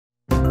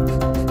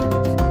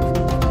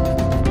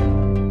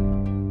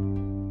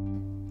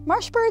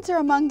Marsh birds are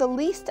among the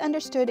least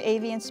understood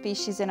avian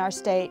species in our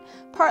state,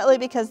 partly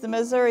because the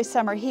Missouri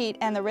summer heat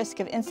and the risk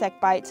of insect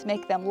bites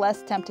make them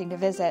less tempting to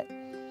visit.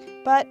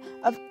 But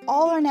of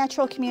all our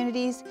natural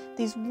communities,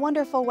 these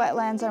wonderful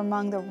wetlands are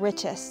among the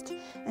richest,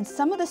 and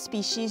some of the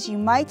species you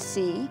might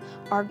see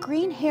are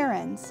green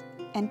herons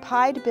and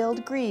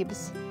pied-billed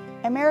grebes,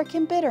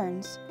 American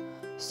bitterns,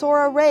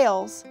 Sora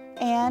rails,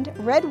 and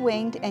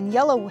red-winged and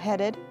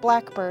yellow-headed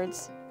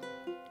blackbirds.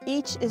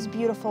 Each is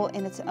beautiful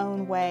in its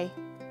own way.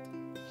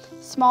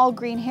 Small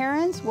green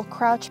herons will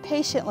crouch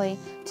patiently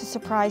to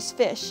surprise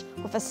fish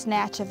with a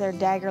snatch of their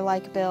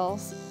dagger-like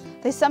bills.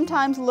 They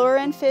sometimes lure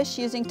in fish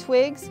using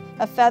twigs,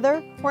 a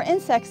feather, or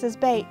insects as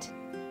bait.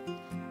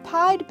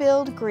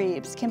 Pied-billed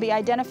grebes can be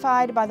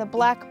identified by the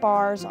black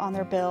bars on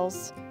their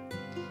bills.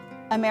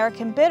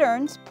 American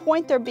bitterns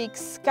point their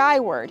beaks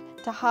skyward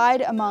to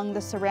hide among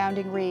the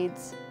surrounding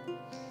reeds.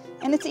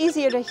 And it's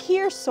easier to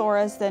hear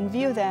soras than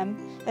view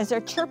them, as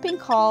their chirping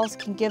calls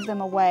can give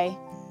them away.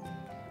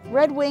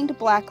 Red-winged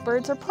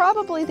blackbirds are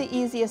probably the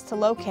easiest to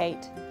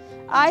locate.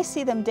 I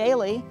see them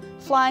daily,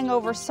 flying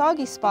over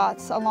soggy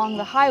spots along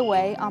the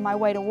highway on my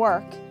way to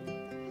work.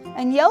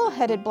 And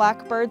yellow-headed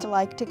blackbirds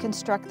like to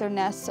construct their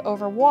nests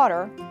over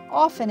water,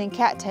 often in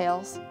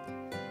cattails.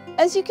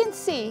 As you can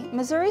see,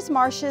 Missouri's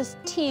marshes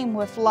teem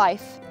with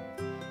life.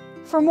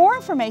 For more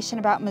information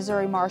about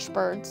Missouri marsh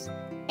birds,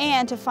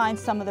 and to find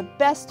some of the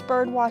best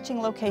bird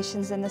watching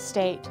locations in the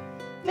state,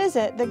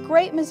 visit the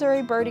Great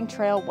Missouri Birding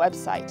Trail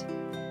website.